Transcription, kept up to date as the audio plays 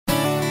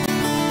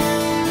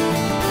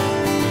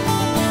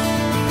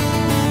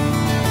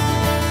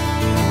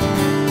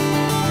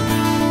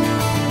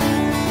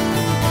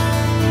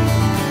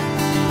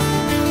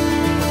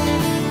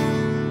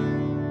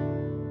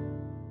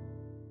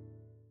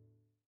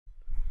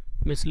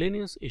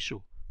Miscellaneous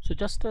issue. So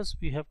just as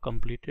we have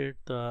completed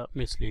the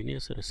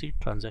miscellaneous receipt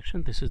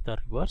transaction, this is the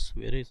reverse,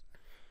 whereas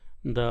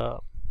the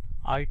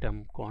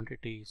item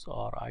quantities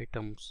or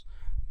items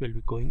will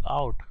be going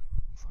out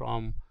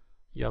from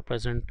your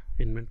present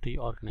inventory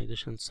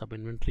organization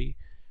sub-inventory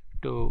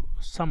to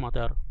some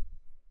other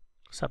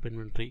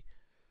sub-inventory,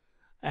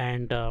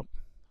 and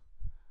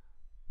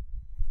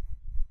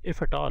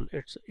if at all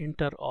it's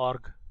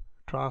inter-org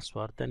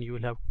transfer, then you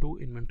will have two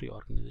inventory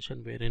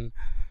organization wherein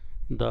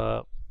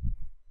the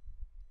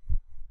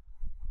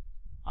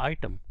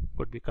item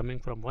would be coming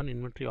from one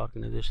inventory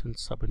organization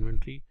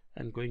sub-inventory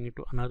and going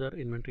into another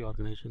inventory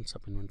organization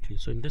sub-inventory.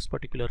 So in this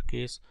particular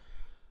case,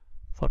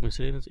 for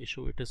miscellaneous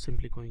issue, it is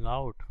simply going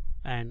out,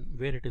 and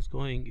where it is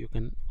going you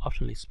can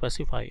optionally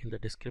specify in the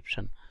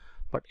description,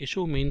 but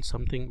issue means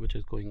something which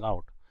is going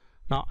out.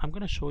 Now I'm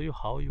going to show you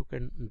how you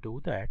can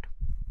do that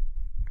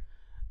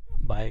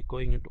by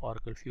going into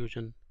Oracle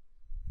Fusion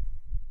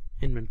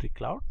Inventory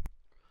Cloud.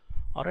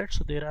 Alright,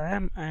 so there I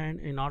am, and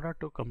in order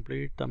to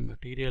complete the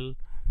material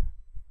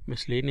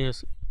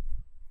miscellaneous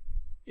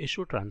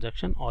issue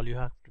transaction, all you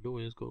have to do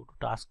is go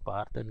to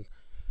taskbar, then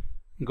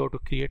go to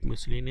create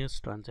miscellaneous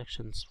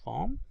transactions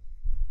form,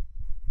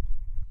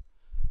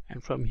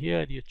 and from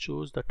here you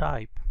choose the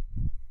type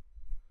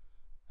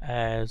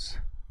as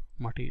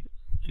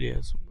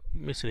materials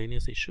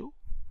miscellaneous issue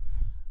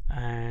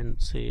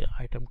and say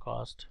item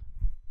cost.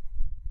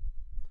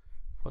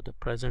 For the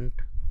present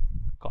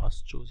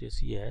cost,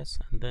 choose yes,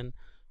 and then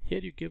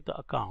here you give the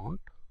account.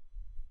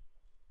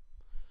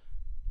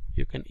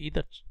 You can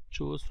either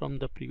choose from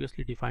the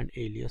previously defined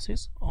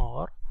aliases,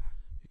 or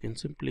you can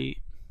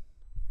simply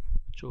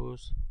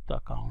choose the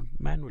account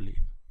manually.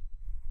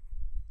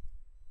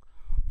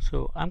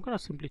 So I'm going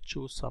to simply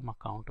choose some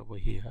account over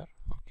here.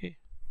 Okay,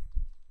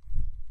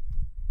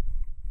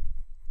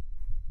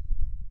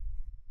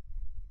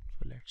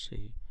 so let's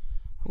see,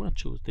 I'm going to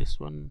choose this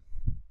one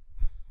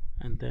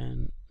and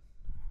then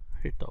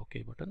hit the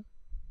OK button.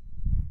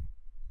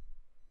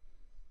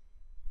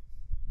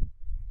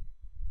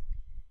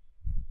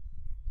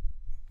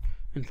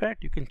 In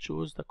fact, you can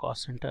choose the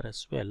cost center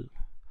as well.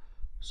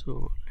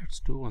 So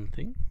let's do one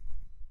thing.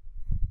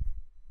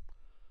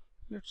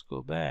 Let's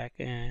go back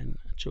and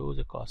choose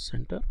a cost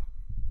center.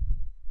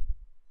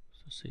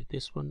 So say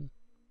this one,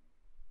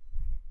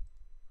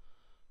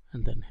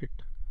 and then hit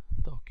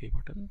the OK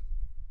button.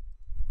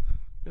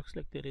 Looks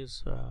like there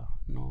is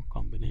no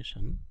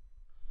combination.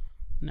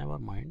 Never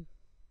mind.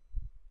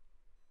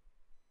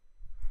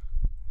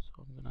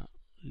 So I'm gonna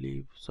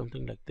leave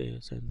something like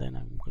this, and then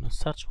I'm gonna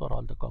search for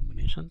all the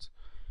combinations.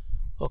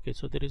 Okay,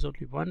 so there is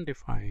only one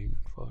defined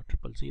for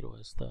 000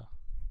 as the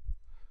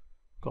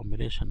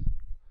combination.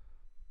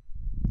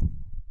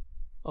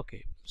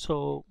 Okay,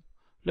 so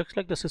looks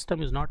like the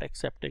system is not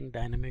accepting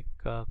dynamic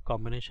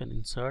combination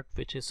insert,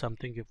 which is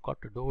something you've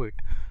got to do it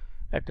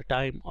at the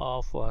time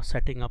of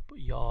setting up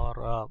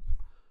your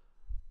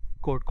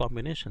code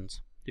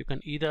combinations. You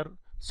can either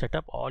set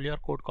up all your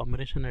code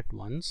combination at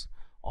once,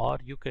 or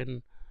you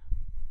can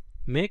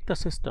make the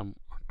system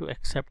to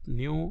accept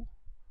new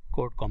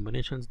code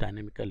combinations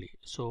dynamically.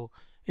 So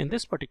in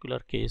this particular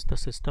case, the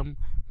system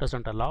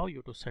doesn't allow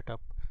you to set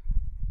up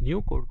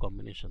new code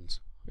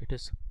combinations. It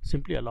is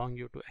simply allowing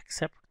you to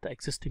accept the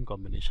existing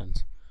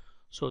combinations.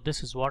 So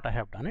this is what I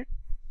have done it,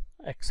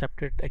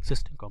 accepted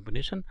existing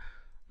combination,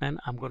 and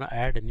I'm going to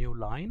add a new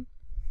line.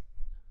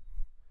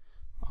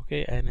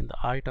 Okay, and in the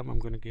item I'm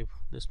going to give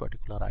this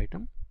particular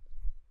item,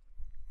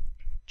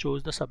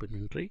 choose the sub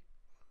inventory.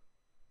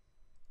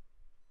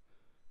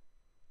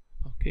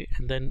 Okay,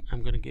 and then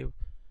I'm going to give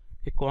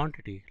a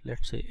quantity,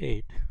 let's say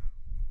 8,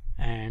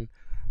 and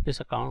this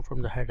account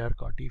from the header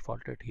got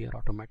defaulted here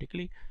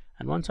automatically.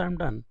 And once I'm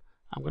done,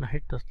 I'm going to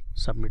hit the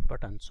submit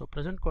button. So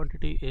present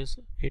quantity is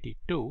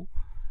 82,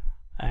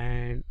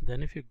 and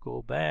then if you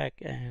go back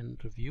and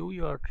review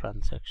your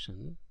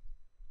transaction,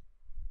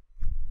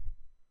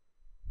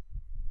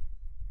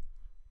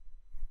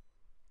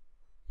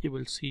 you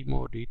will see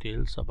more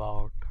details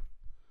about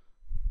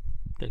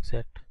the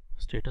exact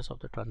status of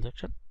the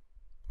transaction.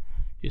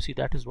 You see,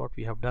 that is what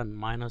we have done,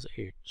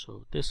 -8.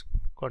 So this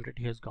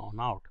quantity has gone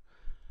out.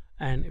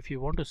 And if you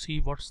want to see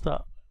what's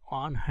the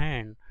on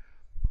hand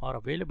or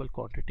available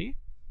quantity,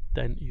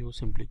 then you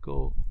simply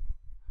go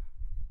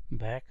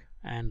back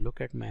and look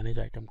at manage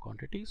item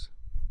quantities,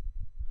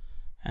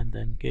 and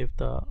then give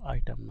the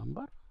item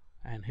number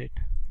and hit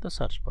the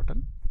search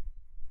button.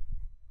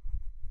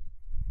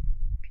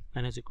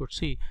 And as you could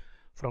see,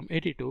 from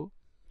 82,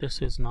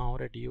 this is now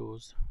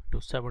reduced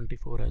to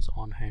 74 as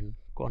on hand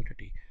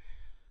quantity.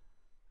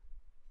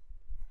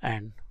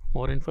 And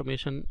more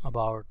information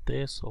about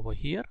this over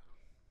here.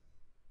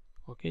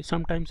 Okay,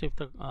 sometimes if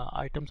the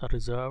items are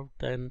reserved,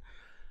 then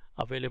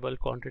available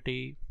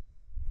quantity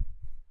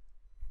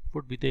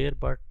would be there,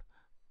 but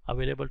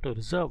available to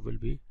reserve will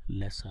be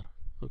lesser.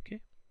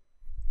 Okay,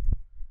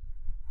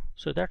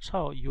 so that's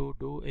how you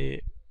do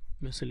a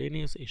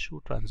miscellaneous issue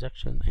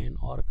transaction in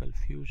Oracle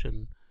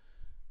Fusion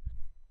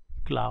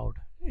Cloud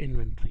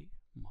Inventory.